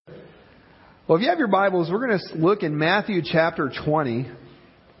Well, if you have your Bibles, we're going to look in Matthew chapter 20.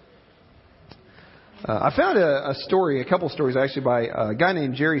 I found a couple stories actually by a guy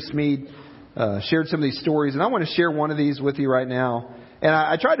named Jerry Smead. Shared some of these stories, and I want to share one of these with you right now. And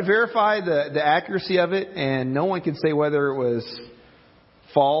I tried to verify the accuracy of it, and no one can say whether it was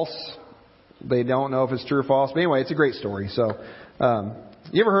false. They don't know if it's true or false. But anyway, it's a great story. So,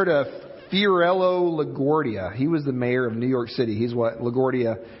 you ever heard of Fiorello LaGuardia? He was the mayor of New York City. He's what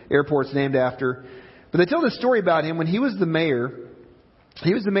LaGuardia Airport's named after. But they tell this story about him when he was the mayor.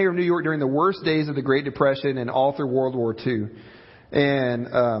 He was the mayor of New York during the worst days of the Great Depression and all through World War II.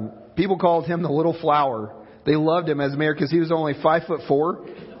 And people called him the Little Flower. They loved him as mayor because he was only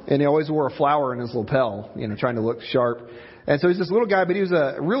 5'4", and he always wore a flower in his lapel, trying to look sharp. And so he's this little guy, but he was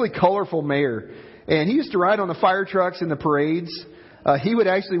a really colorful mayor. And he used to ride on the fire trucks in the parades. He would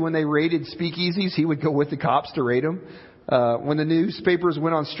actually, when they raided speakeasies, he would go with the cops to raid them. When the newspapers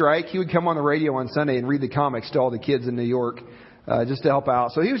went on strike, he would come on the radio on Sunday and read the comics to all the kids in New York, just to help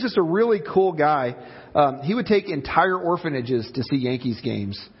out. So he was just a really cool guy. He would take entire orphanages to see Yankees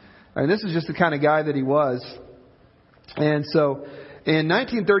games. And this is just the kind of guy that he was. And so in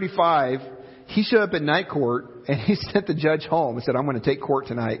 1935, he showed up at night court and he sent the judge home and said, "I'm going to take court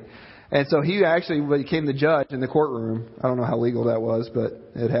tonight." And so he actually became the judge in the courtroom. I don't know how legal that was, but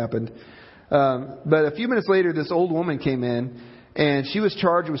it happened. But a few minutes later, this old woman came in and she was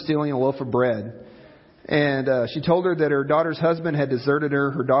charged with stealing a loaf of bread. And she told her that her daughter's husband had deserted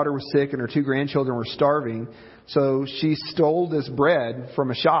her. Her daughter was sick and her 2 grandchildren were starving. So she stole this bread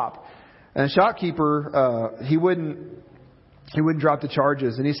from a shop. And the shopkeeper, he wouldn't drop the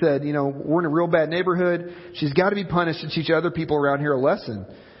charges. And he said, we're in a real bad neighborhood. She's got to be punished to teach other people around here a lesson.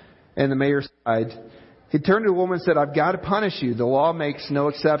 And the mayor sighed. He turned to the woman and said, "I've got to punish you. The law makes no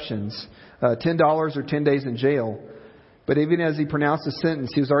exceptions. $10 or 10 days in jail." But even as he pronounced the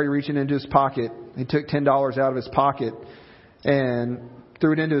sentence, he was already reaching into his pocket. He took $10 out of his pocket and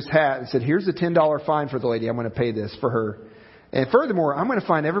threw it into his hat and said, "Here's the $10 fine for the lady. I'm going to pay this for her. And furthermore, I'm going to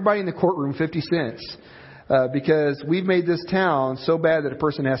fine everybody in the courtroom 50 cents because we've made this town so bad that a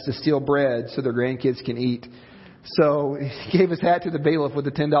person has to steal bread so their grandkids can eat." So he gave his hat to the bailiff with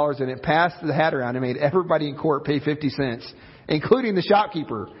the $10 in it, passed the hat around, and made everybody in court pay 50 cents, including the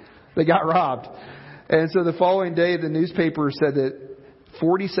shopkeeper that got robbed. And so the following day, the newspaper said that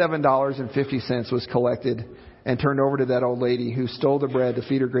 $47.50 was collected and turned over to that old lady who stole the bread to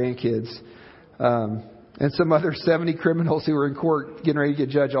feed her grandkids. And some other 70 criminals who were in court getting ready to get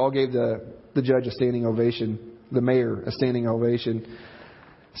judged all gave the judge a standing ovation, the mayor a standing ovation.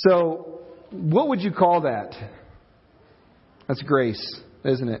 So what would you call that? That's grace,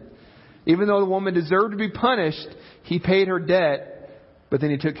 isn't it? Even though the woman deserved to be punished, he paid her debt, but then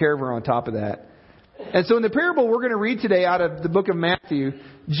he took care of her on top of that. And so in the parable we're going to read today out of the book of Matthew,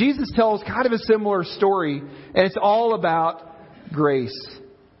 Jesus tells kind of a similar story, and it's all about grace.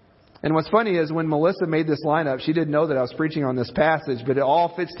 And what's funny is when Melissa made this lineup, she didn't know that I was preaching on this passage, but it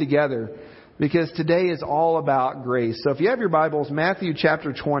all fits together because today is all about grace. So if you have your Bibles, Matthew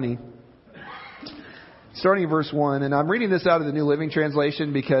chapter 20, starting in verse 1, and I'm reading this out of the New Living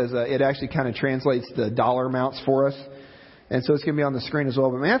Translation because it actually kind of translates the dollar amounts for us. And so it's going to be on the screen as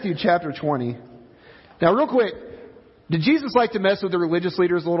well. But Matthew chapter 20. Now, real quick, did Jesus like to mess with the religious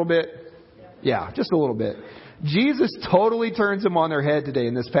leaders a little bit? Yeah, just a little bit. Jesus totally turns them on their head today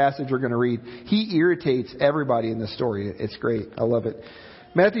in this passage we're going to read. He irritates everybody in this story. It's great. I love it.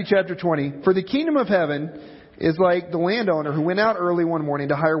 Matthew chapter 20. "For the kingdom of heaven is like the landowner who went out early one morning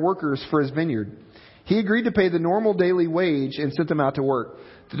to hire workers for his vineyard. He agreed to pay the normal daily wage and sent them out to work."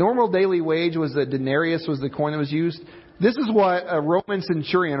 The normal daily wage was the denarius, was the coin that was used. This is what a Roman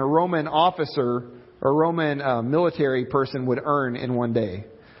centurion, a Roman officer, or Roman military person would earn in one day.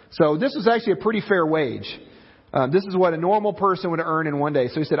 So this was actually a pretty fair wage. This is what a normal person would earn in one day.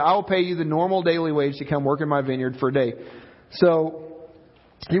 So he said, "I will pay you the normal daily wage to come work in my vineyard for a day." So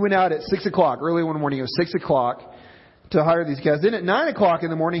he went out at 6 o'clock, early one morning. It was 6 o'clock to hire these guys. Then at 9 o'clock in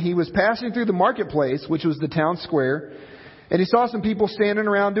the morning, he was passing through the marketplace, which was the town square, and he saw some people standing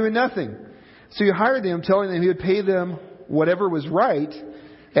around doing nothing. So he hired them, telling them he would pay them whatever was right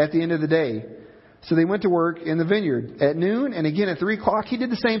at the end of the day. So they went to work in the vineyard. At noon and again at 3 o'clock, he did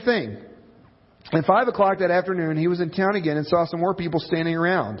the same thing. At 5 o'clock that afternoon, he was in town again and saw some more people standing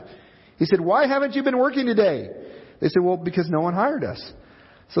around. He said, "Why haven't you been working today?" They said, "Well, because no one hired us."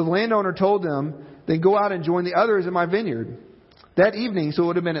 So the landowner told them, "Then go out and join the others in my vineyard." That evening, so it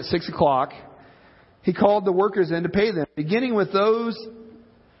would have been at 6 o'clock, he called the workers in to pay them, beginning with those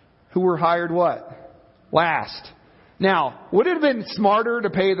who were hired what? Last. Now, would it have been smarter to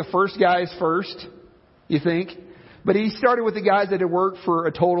pay the first guys first, you think? But he started with the guys that had worked for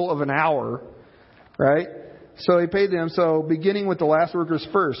a total of an hour. right? So he paid them. So beginning with the last workers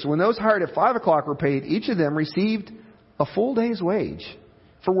first. When those hired at 5 o'clock were paid, each of them received a full day's wage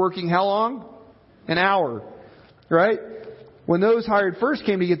for working how long? An hour, right? When those hired first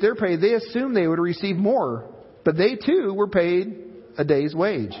came to get their pay, they assumed they would receive more. But they too were paid a day's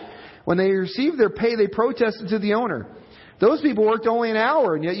wage. When they received their pay, they protested to the owner. Those people worked only an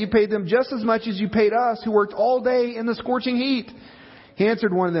hour, and yet you paid them just as much as you paid us, who worked all day in the scorching heat. He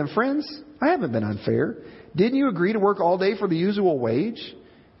answered one of them, Friends, I haven't been unfair. Didn't you agree to work all day for the usual wage?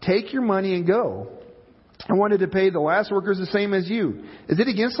 Take your money and go. I wanted to pay the last workers the same as you. Is it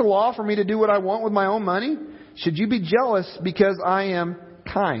against the law for me to do what I want with my own money? Should you be jealous because I am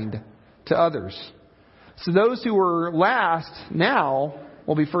kind to others? So those who were last now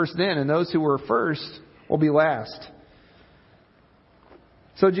will be first then, and those who were first will be last.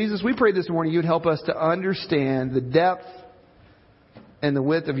 So Jesus, we pray this morning you'd help us to understand the depth and the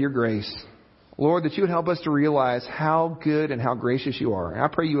width of your grace. Lord, that you would help us to realize how good and how gracious you are. And I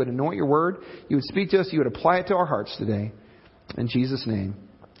pray you would anoint your word, you would speak to us, you would apply it to our hearts today. In Jesus' name,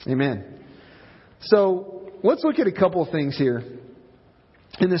 amen. So let's look at a couple of things here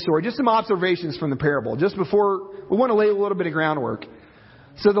in this story. Just some observations from the parable. Just before, we want to lay a little bit of groundwork.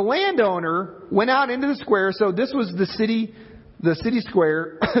 So the landowner went out into the square. So this was the city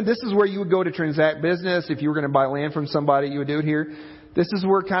square. This is where you would go to transact business. If you were going to buy land from somebody, you would do it here. This is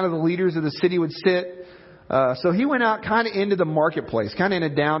where kind of the leaders of the city would sit. So he went out kind of into the marketplace, kind of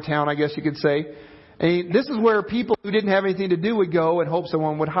in a downtown, I guess you could say. And this is where people who didn't have anything to do would go and hope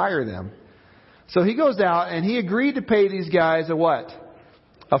someone would hire them. So he goes out and he agreed to pay these guys a what?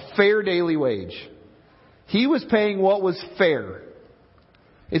 A fair daily wage. He was paying what was fair.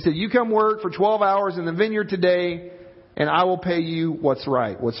 He said, you come work for 12 hours in the vineyard today, and I will pay you what's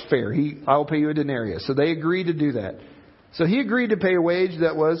right, what's fair. I will pay you a denarius. So they agreed to do that. So he agreed to pay a wage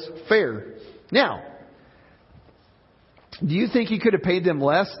that was fair. Now, do you think he could have paid them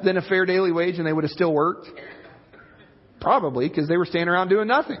less than a fair daily wage and they would have still worked? Probably, because they were standing around doing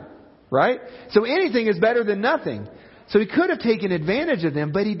nothing, right? So anything is better than nothing. So he could have taken advantage of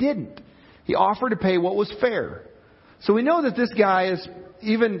them, but he didn't. He offered to pay what was fair. So we know that this guy is,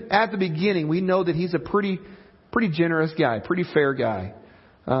 even at the beginning, we know that he's a pretty generous guy, pretty fair guy.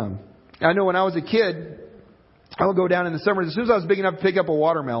 I know when I was a kid, I would go down in the summers. As soon as I was big enough to pick up a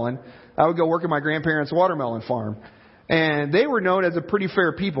watermelon, I would go work at my grandparents' watermelon farm. And they were known as a pretty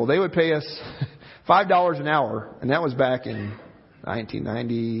fair people. They would pay us $5 an hour. And that was back in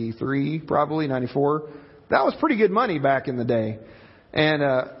 1993, probably, 94. That was pretty good money back in the day. And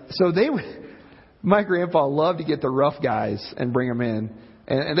so my grandpa loved to get the rough guys and bring them in.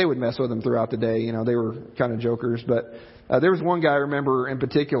 And they would mess with them throughout the day. You know, they were kind of jokers. But there was one guy I remember in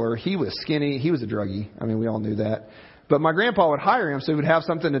particular. He was skinny. He was a druggie. I mean, we all knew that. But my grandpa would hire him so he would have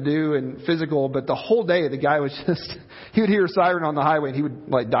something to do and physical. But the whole day, the guy was just, he would hear a siren on the highway and he would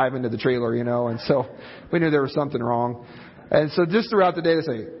like dive into the trailer, you know. And so we knew there was something wrong. And so just throughout the day, they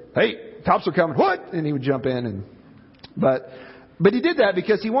say, hey, cops are coming. What? And he would jump in. But he did that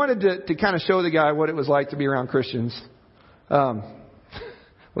because he wanted to kind of show the guy what it was like to be around Christians.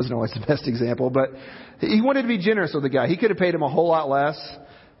 Wasn't always the best example, but he wanted to be generous with the guy. He could have paid him a whole lot less,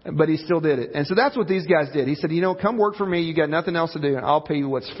 but he still did it. And so that's what these guys did. He said, come work for me. You got nothing else to do, and I'll pay you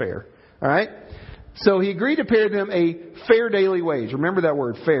what's fair. All right? So he agreed to pay them a fair daily wage. Remember that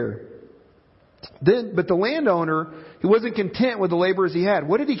word, fair. But the landowner, he wasn't content with the laborers he had.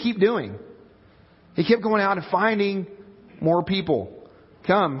 What did he keep doing? He kept going out and finding more people.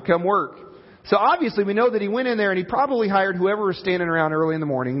 Come work. So obviously we know that he went in there and he probably hired whoever was standing around early in the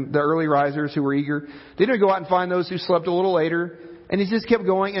morning, the early risers who were eager. They didn't go out and find those who slept a little later. And he just kept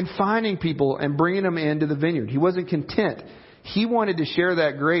going and finding people and bringing them into the vineyard. He wasn't content. He wanted to share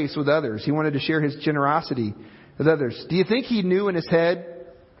that grace with others. He wanted to share his generosity with others. Do you think he knew in his head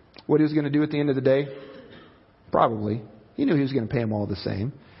what he was going to do at the end of the day? Probably. He knew he was going to pay them all the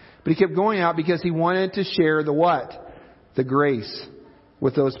same. But he kept going out because he wanted to share the what? The grace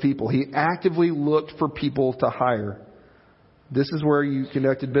with those people. He actively looked for people to hire. This is where you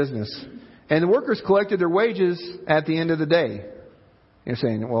conducted business. And the workers collected their wages at the end of the day. You're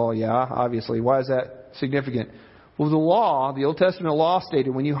saying, well, yeah, obviously. Why is that significant? Well, the Old Testament law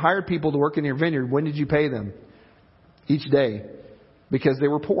stated when you hired people to work in your vineyard, when did you pay them? Each day. Because they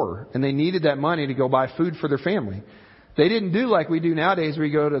were poor and they needed that money to go buy food for their family. They didn't do like we do nowadays where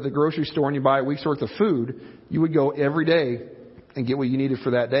you go to the grocery store and you buy a week's worth of food. You would go every day and get what you needed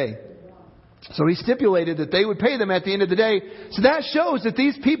for that day. So he stipulated that they would pay them at the end of the day. So that shows that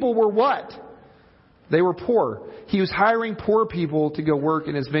these people were what? They were poor. He was hiring poor people to go work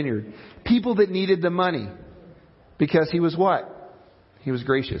in his vineyard. People that needed the money. Because he was what? He was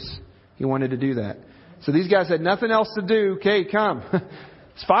gracious. He wanted to do that. So these guys had nothing else to do. Okay, come.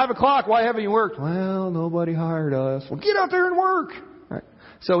 It's 5 o'clock. Why haven't you worked? Well, nobody hired us. Well, get out there and work. Right.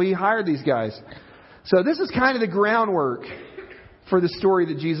 So he hired these guys. So this is kind of the groundwork for the story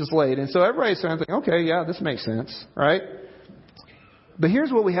that Jesus laid. And so everybody's thinking, okay, yeah, this makes sense, right? But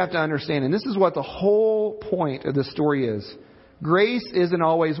here's what we have to understand, and this is what the whole point of the story is. Grace isn't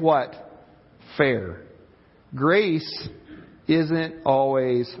always what? Fair. Grace isn't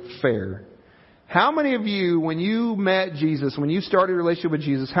always fair. How many of you, when you met Jesus, when you started a relationship with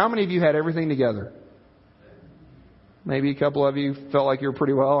Jesus, how many of you had everything together? Maybe a couple of you felt like you were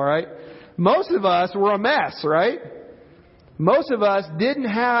pretty well, right? Most of us were a mess, right? Most of us didn't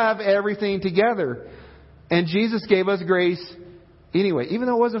have everything together. And Jesus gave us grace anyway, even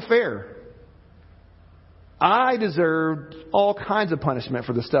though it wasn't fair. I deserved all kinds of punishment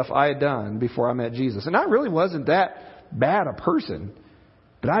for the stuff I had done before I met Jesus. And I really wasn't that bad a person.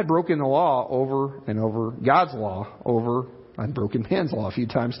 But I'd broken the law over and over, God's law over. I'd broken man's law a few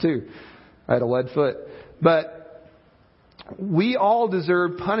times too. I had a lead foot. But we all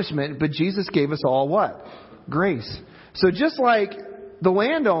deserved punishment, but Jesus gave us all what? Grace. So just like the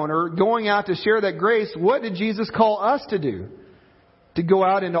landowner going out to share that grace, what did Jesus call us to do? To go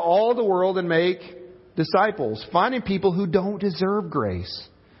out into all the world and make disciples, finding people who don't deserve grace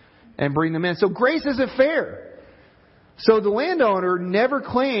and bring them in. So grace isn't fair. So the landowner never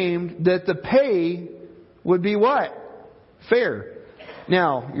claimed that the pay would be what? Fair.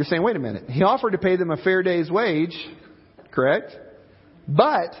 Now, you're saying, wait a minute. He offered to pay them a fair day's wage, correct?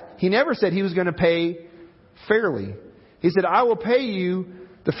 But he never said he was going to pay fairly. He said, I will pay you.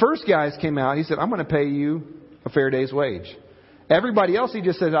 The first guys came out. He said, I'm going to pay you a fair day's wage. Everybody else, he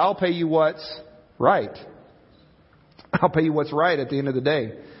just said, I'll pay you what's right. I'll pay you what's right at the end of the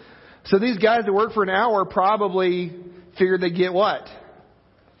day. So these guys that work for an hour probably figured they'd get what?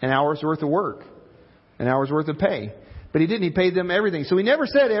 An hour's worth of work. An hour's worth of pay. But he didn't. He paid them everything. So he never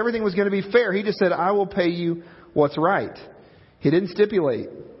said everything was going to be fair. He just said, I will pay you what's right. He didn't stipulate.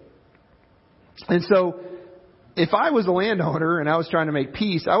 And so if I was a landowner and I was trying to make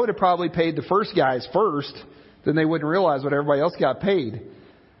peace, I would have probably paid the first guys first. Then they wouldn't realize what everybody else got paid.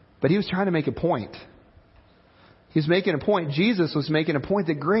 But he was trying to make a point. He was making a point. Jesus was making a point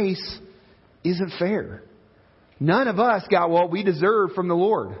that grace isn't fair. None of us got what we deserve from the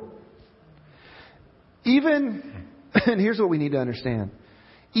Lord. And here's what we need to understand.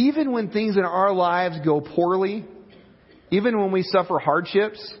 Even when things in our lives go poorly, even when we suffer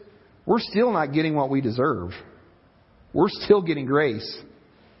hardships, we're still not getting what we deserve. We're still getting grace.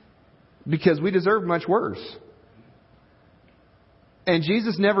 Because we deserve much worse. And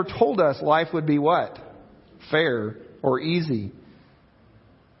Jesus never told us life would be what? Fair or easy.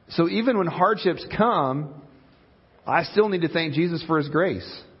 So even when hardships come, I still need to thank Jesus for His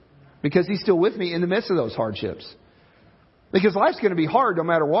grace. Because He's still with me in the midst of those hardships. Because life's going to be hard no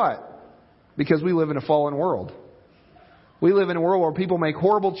matter what. Because we live in a fallen world. We live in a world where people make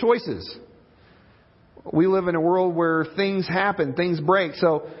horrible choices. We live in a world where things happen, things break.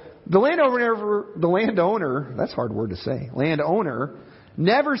 So the landowner, that's a hard word to say, landowner,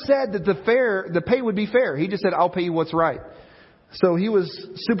 never said that the pay would be fair. He just said, I'll pay you what's right. So he was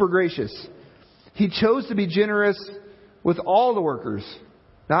super gracious. He chose to be generous with all the workers,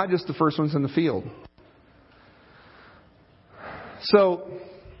 not just the first ones in the field. So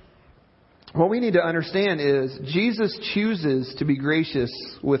what we need to understand is Jesus chooses to be gracious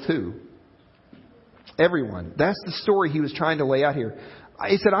with who? Everyone. That's the story He was trying to lay out here.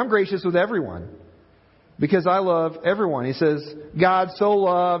 He said, I'm gracious with everyone because I love everyone. He says, God so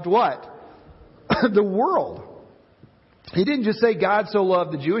loved what? The world. He didn't just say God so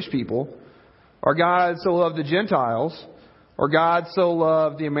loved the Jewish people or God so loved the Gentiles or God so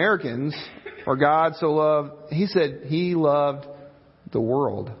loved the Americans or God so loved... He said He loved the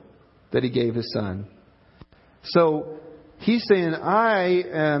world that He gave His Son. So He's saying, I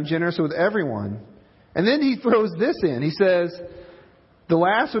am generous with everyone. And then He throws this in. He says, the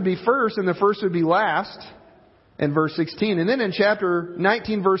last would be first and the first would be last in verse 16. And then in chapter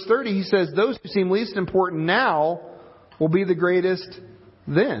 19, verse 30, He says, those who seem least important now will be the greatest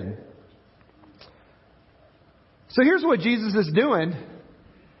then. So here's what Jesus is doing.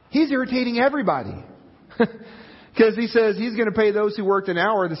 He's irritating everybody. Because He says He's going to pay those who worked an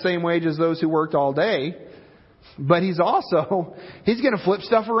hour the same wage as those who worked all day. But He's going to flip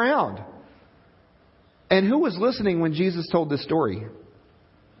stuff around. And who was listening when Jesus told this story?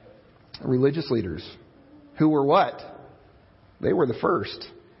 Religious leaders. Who were what? They were the first.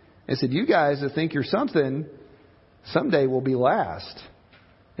 They said, you guys that think you're something, someday will be last.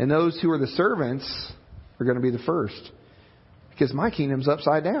 And those who are the servants are going to be the first. Because my kingdom's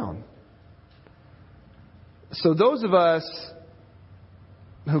upside down. So those of us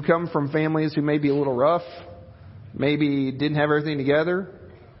who come from families who may be a little rough, maybe didn't have everything together,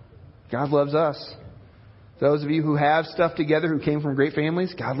 God loves us. Those of you who have stuff together, who came from great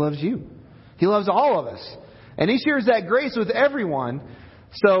families, God loves you. He loves all of us. And He shares that grace with everyone.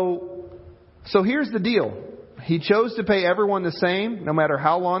 So here's the deal. He chose to pay everyone the same, no matter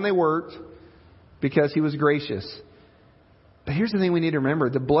how long they worked, because He was gracious. But here's the thing we need to remember.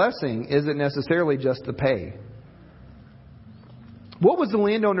 The blessing isn't necessarily just the pay. What was the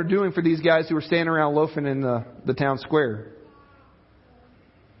landowner doing for these guys who were standing around loafing in the town square?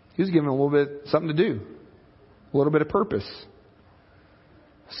 He was giving them a little bit something to do. A little bit of purpose.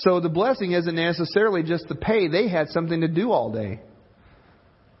 So the blessing isn't necessarily just the pay. They had something to do all day.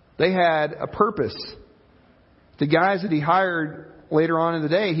 They had a purpose. The guys that He hired later on in the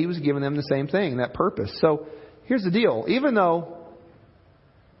day, He was giving them the same thing, that purpose. So here's the deal. Even though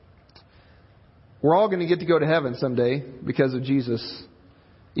we're all going to get to go to heaven someday because of Jesus,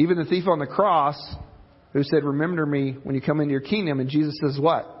 even the thief on the cross who said, "Remember me when you come into your kingdom," and Jesus says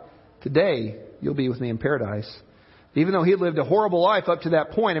what? "Today you'll be with me in paradise." Even though he had lived a horrible life up to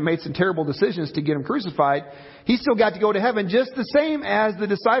that point and made some terrible decisions to get Him crucified, he still got to go to heaven just the same as the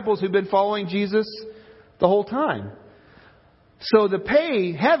disciples who've been following Jesus the whole time. So the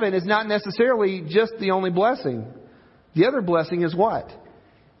pay, heaven, is not necessarily just the only blessing. The other blessing is what?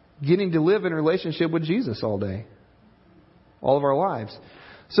 Getting to live in a relationship with Jesus all day. All of our lives.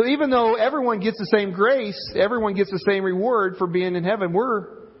 So even though everyone gets the same grace, everyone gets the same reward for being in heaven,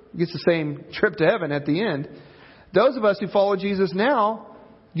 gets the same trip to heaven at the end. Those of us who follow Jesus now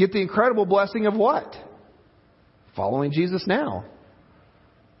get the incredible blessing of what? Following Jesus now.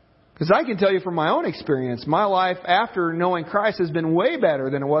 Because I can tell you from my own experience, my life after knowing Christ has been way better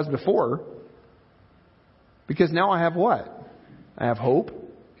than it was before. Because now I have what? I have hope.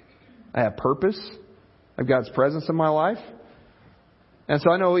 I have purpose. I have God's presence in my life. And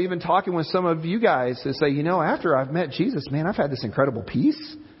so I know even talking with some of you guys who say, after I've met Jesus, man, I've had this incredible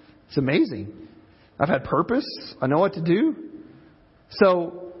peace. It's amazing. I've had purpose. I know what to do.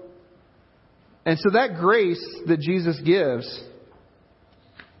 So that grace that Jesus gives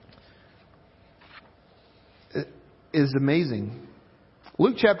is amazing.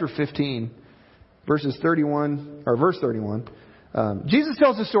 Luke chapter 15, verse 31. Jesus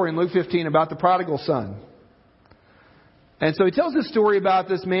tells a story in Luke 15 about the prodigal son. And so He tells this story about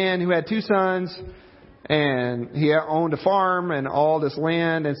this man who had two sons, and he owned a farm and all this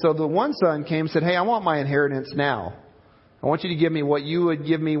land. And so the one son came and said, "Hey, I want my inheritance now. I want you to give me what you would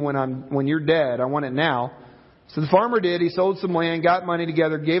give me when you're dead. I want it now." So the farmer did. He sold some land, got money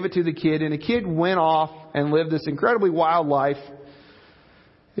together, gave it to the kid. And the kid went off and lived this incredibly wild life.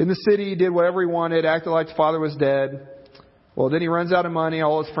 In the city, he did whatever he wanted, acted like the father was dead. Well, then he runs out of money.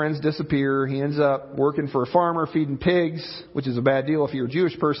 All his friends disappear. He ends up working for a farmer, feeding pigs, which is a bad deal if you're a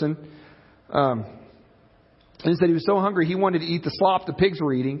Jewish person. And he said he was so hungry he wanted to eat the slop the pigs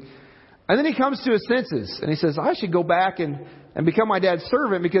were eating. And then he comes to his senses and he says, "I should go back and become my dad's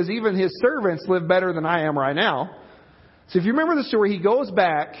servant, because even his servants live better than I am right now." So if you remember the story, he goes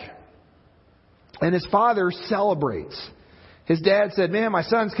back and his father celebrates. His dad said, "Man, my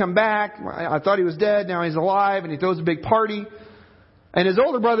son's come back. I thought he was dead. Now he's alive." And he throws a big party. And his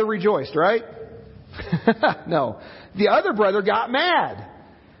older brother rejoiced, right? No. The other brother got mad.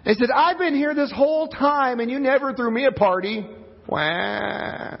 He said, "I've been here this whole time and you never threw me a party."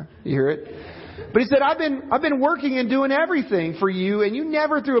 Wah. You hear it? But he said, I've been working and doing everything for you, and you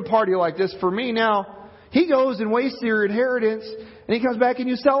never threw a party like this for me. Now, he goes and wastes your inheritance, and he comes back and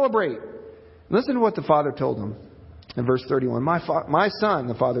you celebrate. Listen to what the father told him in verse 31. My son,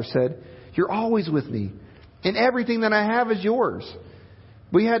 the father said, "You're always with me, and everything that I have is yours.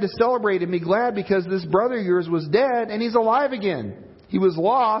 We had to celebrate and be glad because this brother of yours was dead, and he's alive again. He was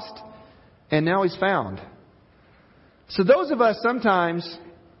lost, and now he's found." So those of us sometimes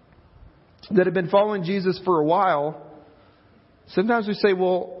that have been following Jesus for a while, sometimes we say,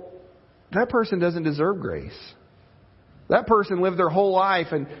 well, that person doesn't deserve grace. That person lived their whole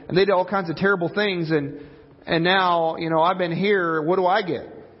life and they did all kinds of terrible things, and now, I've been here, what do I get?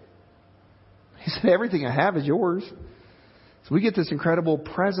 He said, everything I have is yours. So we get this incredible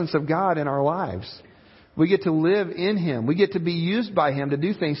presence of God in our lives. We get to live in Him. We get to be used by Him to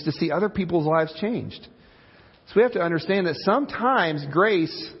do things to see other people's lives changed. So we have to understand that sometimes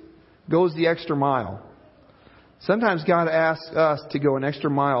grace goes the extra mile. Sometimes God asks us to go an extra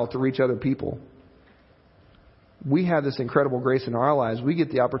mile to reach other people. We have this incredible grace in our lives. We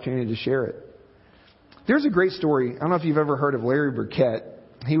get the opportunity to share it. There's a great story. I don't know if you've ever heard of Larry Burkett.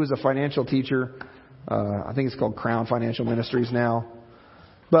 He was a financial teacher. I think it's called Crown Financial Ministries now.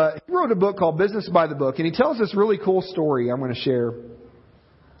 But he wrote a book called Business by the Book, and he tells this really cool story I'm going to share.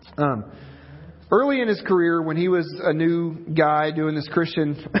 Early in his career, when he was a new guy doing this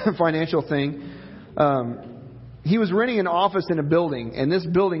Christian financial thing, he was renting an office in a building, and this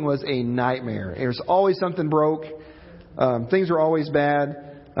building was a nightmare. There was always something broke. Things were always bad.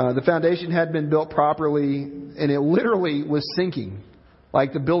 The foundation hadn't been built properly, and it literally was sinking.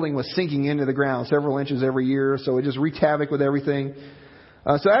 Like the building was sinking into the ground several inches every year, so it just wreaked havoc with everything.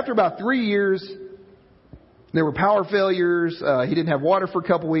 So after about 3 years, there were power failures. He didn't have water for a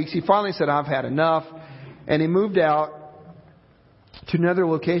couple weeks. He finally said, I've had enough. And he moved out to another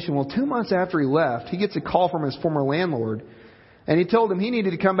location. Well, 2 months after he left, he gets a call from his former landlord. And he told him he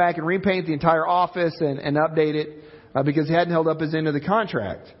needed to come back and repaint the entire office and update it because he hadn't held up his end of the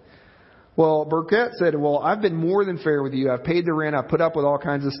contract. Well, Burkett said, well, I've been more than fair with you. I've paid the rent. I've put up with all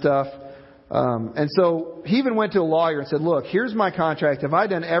kinds of stuff. And so he even went to a lawyer and said, look, here's my contract. Have I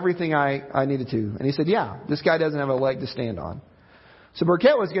done everything I needed to? And he said, yeah, this guy doesn't have a leg to stand on. So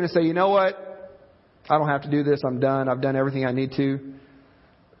Burkett was going to say, you know what? I don't have to do this. I'm done. I've done everything I need to.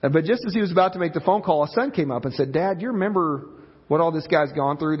 But just as he was about to make the phone call, a son came up and said, Dad, you remember what all this guy's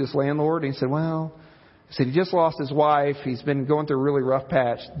gone through, this landlord? And he said, well, he just lost his wife. He's been going through a really rough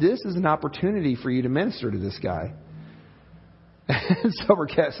patch. This is an opportunity for you to minister to this guy. And so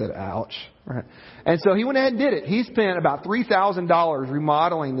Burkett said, ouch. Right. And so he went ahead and did it. He spent about $3,000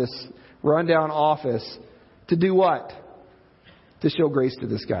 remodeling this rundown office to do what? To show grace to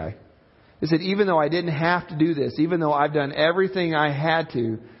this guy. He said, even though I didn't have to do this, even though I've done everything I had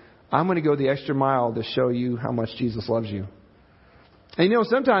to, I'm going to go the extra mile to show you how much Jesus loves you. And you know,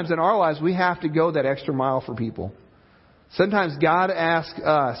 sometimes in our lives, we have to go that extra mile for people. Sometimes God asks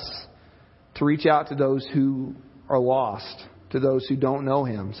us to reach out to those who are lost, to those who don't know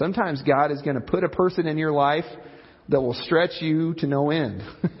Him. Sometimes God is going to put a person in your life that will stretch you to no end.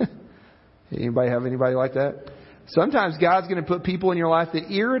 Anybody have anybody like that? Sometimes God's going to put people in your life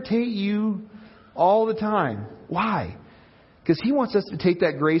that irritate you all the time. Why? Because He wants us to take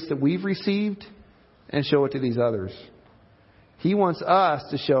that grace that we've received and show it to these others. He wants us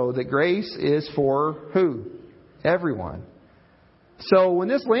to show that grace is for who? Everyone. So when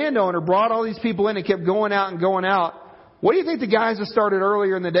this landowner brought all these people in and kept going out and going out, what do you think the guys that started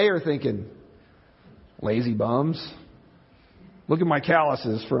earlier in the day are thinking? Lazy bums. Look at my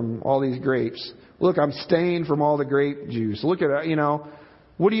calluses from all these grapes. Look, I'm stained from all the grape juice. Look at,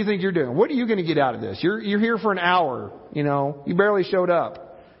 what do you think you're doing? What are you going to get out of this? You're here for an hour. You barely showed up.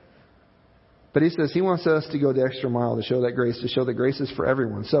 But he says he wants us to go the extra mile to show that grace is for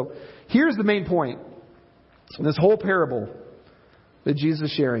everyone. So here's the main point. In this whole parable that Jesus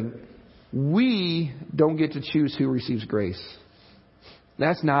is sharing, we don't get to choose who receives grace.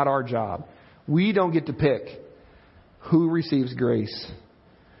 That's not our job. We don't get to pick who receives grace.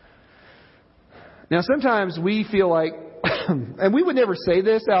 Now, sometimes we feel like, and we would never say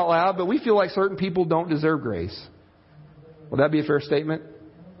this out loud, but we feel like certain people don't deserve grace. Would that be a fair statement?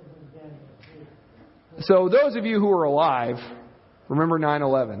 So those of you who are alive, remember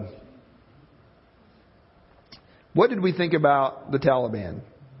 9/11. What did we think about the Taliban?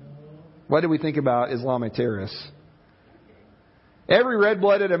 What did we think about Islamic terrorists? Every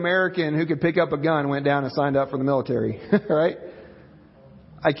red-blooded American who could pick up a gun went down and signed up for the military, right?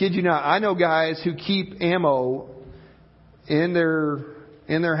 I kid you not. I know guys who keep ammo in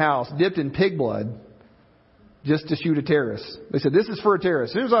their house dipped in pig blood just to shoot a terrorist. They said, this is for a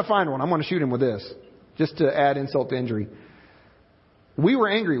terrorist. As soon as I find one, I'm going to shoot him with this, just to add insult to injury. We were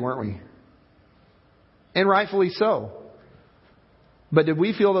angry, weren't we? And rightfully so. But did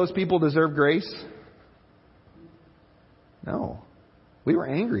we feel those people deserve grace? No. We were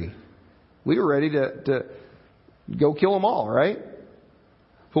angry. We were ready to go kill them all, right?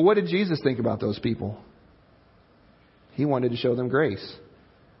 But what did Jesus think about those people? He wanted to show them grace.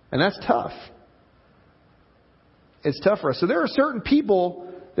 And that's tough. It's tough for us. So there are certain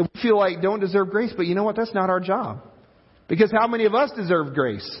people that we feel like don't deserve grace, but you know what? That's not our job. Because how many of us deserve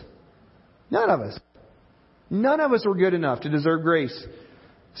grace? None of us. None of us were good enough to deserve grace.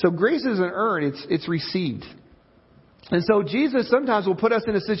 So grace isn't earned, it's received. And so Jesus sometimes will put us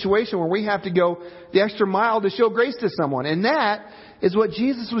in a situation where we have to go the extra mile to show grace to someone. And that is what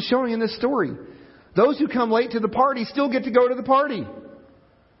Jesus was showing in this story. Those who come late to the party still get to go to the party.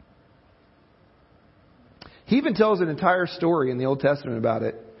 He even tells an entire story in the Old Testament about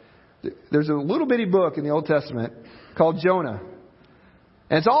it. There's a little bitty book in the Old Testament called Jonah.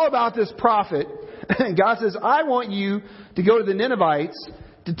 And it's all about this prophet. And God says, I want you to go to the Ninevites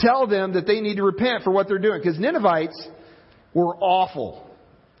to tell them that they need to repent for what they're doing. Because Ninevites were awful.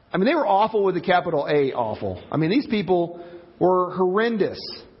 I mean, they were awful with a capital A, awful. I mean, these people were horrendous.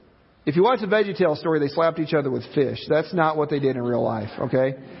 If you watch the VeggieTales story, they slapped each other with fish. That's not what they did in real life,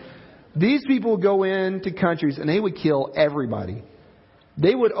 okay? These people would go into countries and they would kill everybody.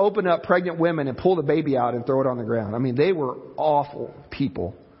 They would open up pregnant women and pull the baby out and throw it on the ground. I mean, they were awful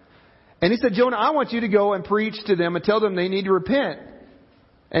people. And he said, Jonah, I want you to go and preach to them and tell them they need to repent.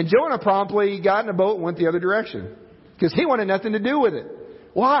 And Jonah promptly got in a boat and went the other direction because he wanted nothing to do with it.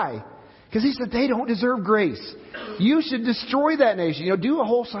 Why? Because he said, they don't deserve grace. You should destroy that nation. Do a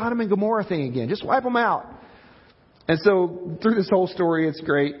whole Sodom and Gomorrah thing again. Just wipe them out. And so through this whole story, it's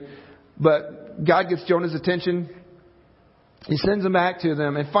great. But God gets Jonah's attention. He sends him back to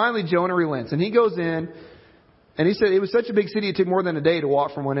them. And finally, Jonah relents. And he goes in. And he said it was such a big city, it took more than a day to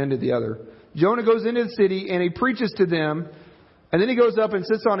walk from one end to the other. Jonah goes into the city and he preaches to them. And then he goes up and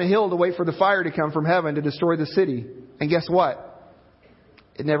sits on a hill to wait for the fire to come from heaven to destroy the city. And guess what?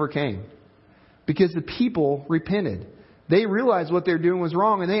 It never came. Because the people repented. They realized what they were doing was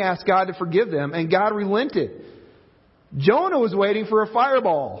wrong and they asked God to forgive them. And God relented. Jonah was waiting for a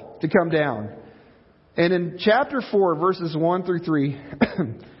fireball to come down. And in chapter 4, verses 1 through 3,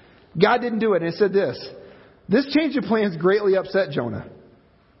 God didn't do it. And it said this. This change of plans greatly upset Jonah.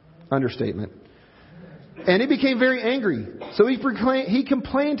 Understatement. And he became very angry. So he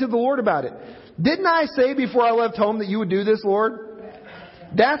complained to the Lord about it. Didn't I say before I left home that you would do this, Lord?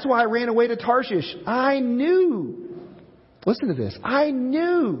 That's why I ran away to Tarshish. I knew. Listen to this. I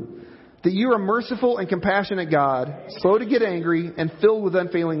knew that you are a merciful and compassionate God, slow to get angry and filled with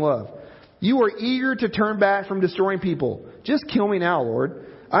unfailing love. You are eager to turn back from destroying people. Just kill me now, Lord.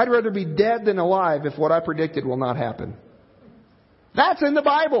 I'd rather be dead than alive if what I predicted will not happen. That's in the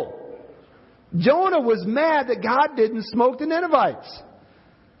Bible. Jonah was mad that God didn't smoke the Ninevites.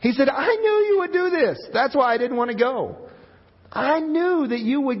 He said, I knew you would do this. That's why I didn't want to go. I knew that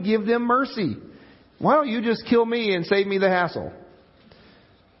you would give them mercy. Why don't you just kill me and save me the hassle?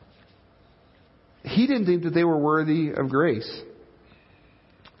 He didn't think that they were worthy of grace.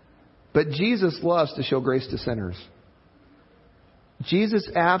 But Jesus loves to show grace to sinners. Jesus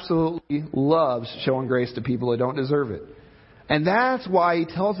absolutely loves showing grace to people that don't deserve it. And that's why he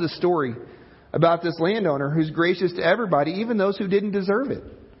tells this story about this landowner who's gracious to everybody, even those who didn't deserve it.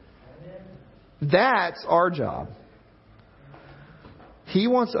 That's our job. He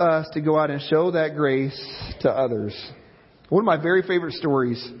wants us to go out and show that grace to others. One of my very favorite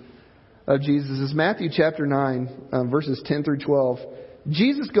stories of Jesus is Matthew chapter 9, verses 10 through 12.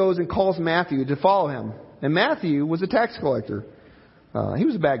 Jesus goes and calls Matthew to follow him. And Matthew was a tax collector. He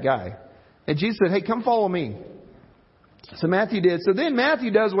was a bad guy. And Jesus said, hey, come follow me. So Matthew did. So then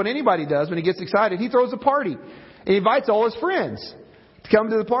Matthew does what anybody does when he gets excited. He throws a party. And he invites all his friends to come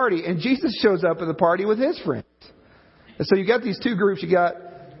to the party. And Jesus shows up at the party with his friends. And so you got these two groups. You got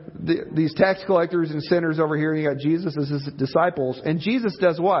these tax collectors and sinners over here. And you got Jesus as his disciples. And Jesus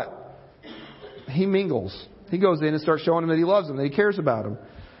does what? He mingles. He goes in and starts showing them that he loves them, that he cares about them.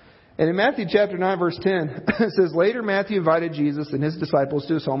 And in Matthew chapter 9, verse 10, it says, later Matthew invited Jesus and his disciples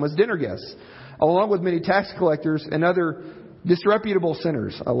to his home as dinner guests, along with many tax collectors and other disreputable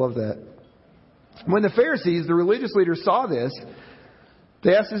sinners. I love that. When the Pharisees, the religious leaders, saw this,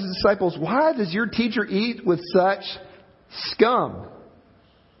 they asked his disciples, why does your teacher eat with such scum?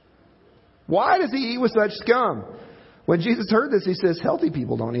 Why does he eat with such scum? When Jesus heard this, he says, healthy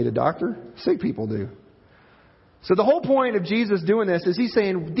people don't need a doctor. Sick people do. So the whole point of Jesus doing this is he's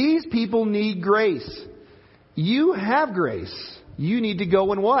saying, these people need grace. You have grace. You need to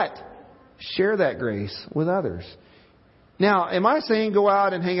go and what? Share that grace with others. Now, am I saying go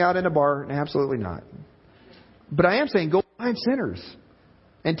out and hang out in a bar? Absolutely not. But I am saying go find sinners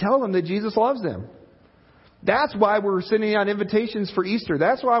and tell them that Jesus loves them. That's why we're sending out invitations for Easter.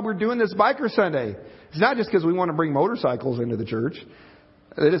 That's why we're doing this Biker Sunday. It's not just because we want to bring motorcycles into the church.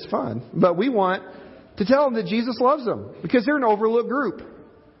 It is fun. But we want to tell them that Jesus loves them because they're an overlooked group.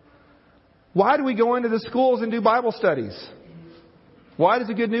 Why do we go into the schools and do Bible studies? Why does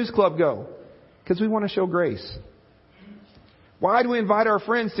the Good News Club go? Because we want to show grace. Why do we invite our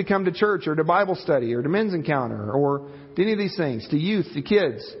friends to come to church or to Bible study or to men's encounter or to any of these things, to youth, to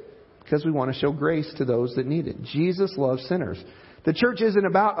kids? Because we want to show grace to those that need it. Jesus loves sinners. The church isn't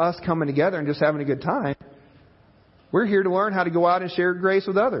about us coming together and just having a good time. We're here to learn how to go out and share grace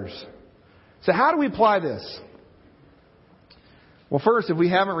with others. So how do we apply this? Well, first, if we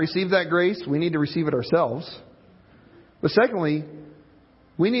haven't received that grace, we need to receive it ourselves. But secondly,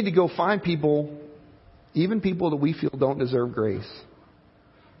 we need to go find people, even people that we feel don't deserve grace.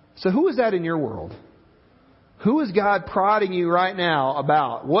 So who is that in your world? Who is God prodding you right now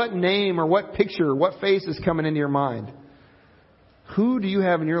about? What name or what picture, what face is coming into your mind? Who do you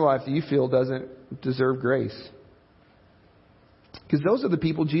have in your life that you feel doesn't deserve grace? Because those are the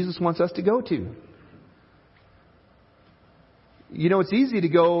people Jesus wants us to go to. You know, it's easy to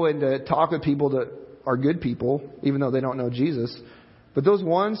go and to talk with people that are good people, even though they don't know Jesus. But those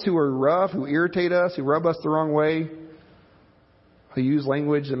ones who are rough, who irritate us, who rub us the wrong way, who use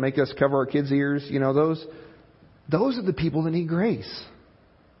language that make us cover our kids' ears, you know, those are the people that need grace.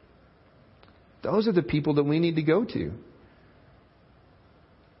 Those are the people that we need to go to.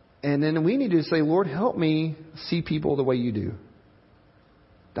 And then we need to say, Lord, help me see people the way you do.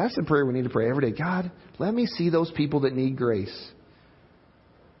 That's the prayer we need to pray every day. God, let me see those people that need grace.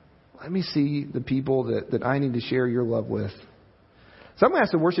 Let me see the people that I need to share your love with. So I'm going to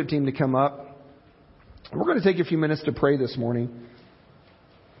ask the worship team to come up. We're going to take a few minutes to pray this morning.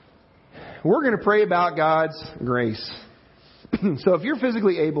 We're going to pray about God's grace. So if you're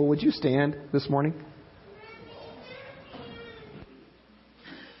physically able, would you stand this morning?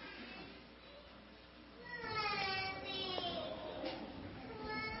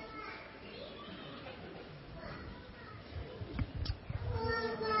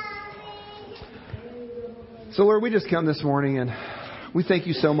 So Lord, we just come this morning and we thank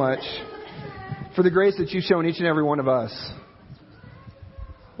you so much for the grace that you've shown each and every one of us.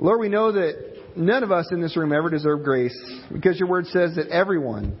 Lord, we know that none of us in this room ever deserve grace because your word says that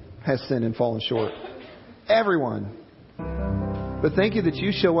everyone has sinned and fallen short. Everyone. But thank you that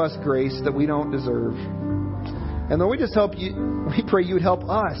you show us grace that we don't deserve. And Lord, we pray you would help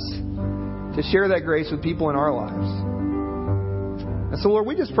us to share that grace with people in our lives. And so, Lord,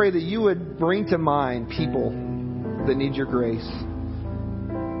 we just pray that you would bring to mind people that need your grace.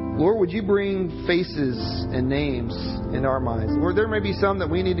 Lord, would you bring faces and names in our minds? Lord, there may be some that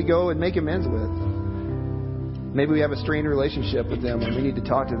we need to go and make amends with. Maybe we have a strained relationship with them and we need to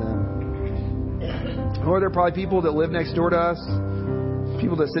talk to them. Lord, there are probably people that live next door to us,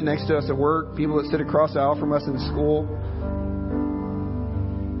 people that sit next to us at work, people that sit across the aisle from us in school.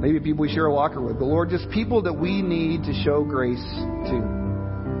 Maybe people we share a locker with. But Lord, just people that we need to show grace to.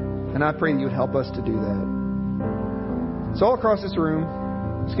 And I pray that you would help us to do that. So all across this room,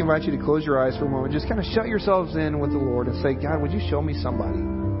 I just invite you to close your eyes for a moment. Just kind of shut yourselves in with the Lord and say, God, would you show me somebody?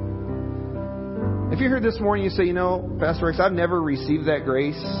 If you're here this morning, you say, you know, Pastor Rex, I've never received that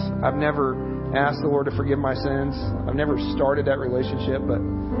grace. I've never asked the Lord to forgive my sins. I've never started that relationship, but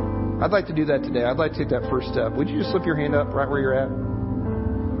I'd like to do that today. I'd like to take that first step. Would you just slip your hand up right where you're at?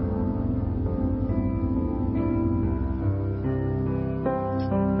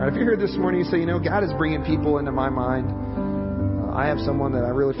 If you're here this morning, you say, you know, God is bringing people into my mind. I have someone that I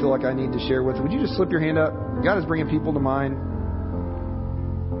really feel like I need to share with. Would you just slip your hand up? God is bringing people to mind.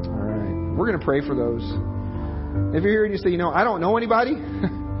 All right. We're going to pray for those. If you're here and you say, you know, I don't know anybody,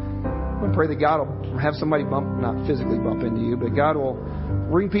 I'm going to pray that God will have somebody not physically bump into you, but God will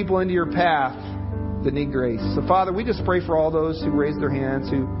bring people into your path that need grace. So, Father, we just pray for all those who raise their hands,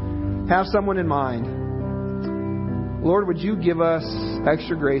 who have someone in mind. Lord, would you give us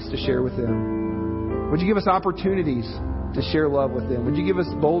extra grace to share with them? Would you give us opportunities to share love with them? Would you give us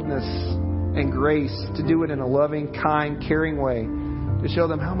boldness and grace to do it in a loving, kind, caring way to show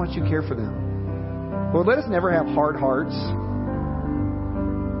them how much you care for them? Lord, let us never have hard hearts.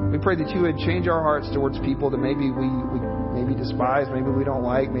 We pray that you would change our hearts towards people that maybe we maybe despise, maybe we don't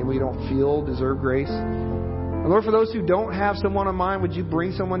like, maybe we don't feel deserve grace. And Lord, for those who don't have someone in mind, would you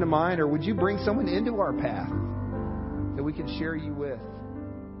bring someone to mind, or would you bring someone into our path that we can share you with?